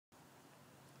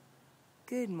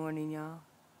Good morning, y'all.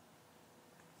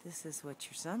 This is what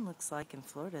your sun looks like in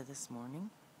Florida this morning.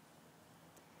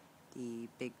 The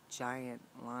big giant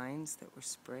lines that were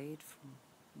sprayed from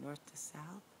north to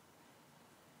south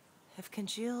have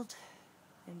congealed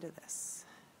into this.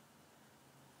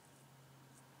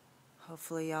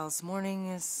 Hopefully y'all's morning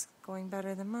is going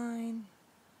better than mine.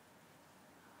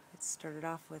 It started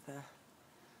off with a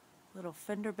little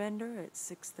fender bender at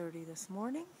 6:30 this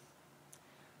morning.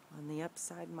 On the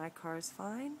upside, my car is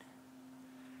fine.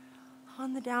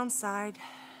 On the downside,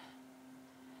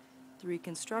 3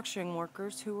 construction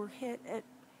workers who were hit at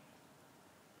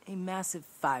a massive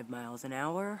 5 miles an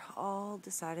hour all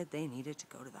decided they needed to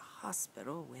go to the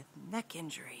hospital with neck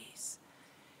injuries.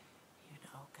 You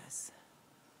know, 'cause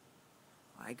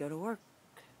why go to work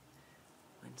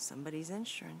when somebody's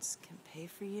insurance can pay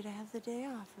for you to have the day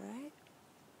off, right?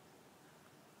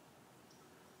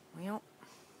 Well,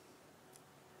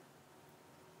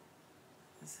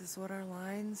 this is what our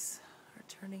lines are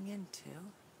turning into.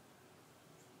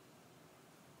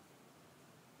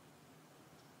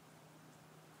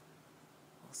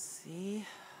 We'll see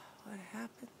what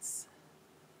happens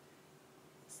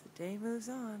as the day moves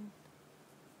on.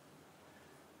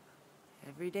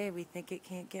 Every day we think it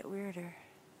can't get weirder,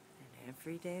 and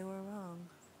every day we're wrong.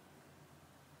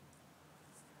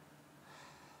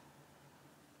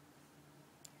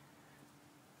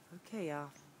 Okay,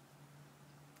 y'all.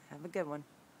 Have a good one.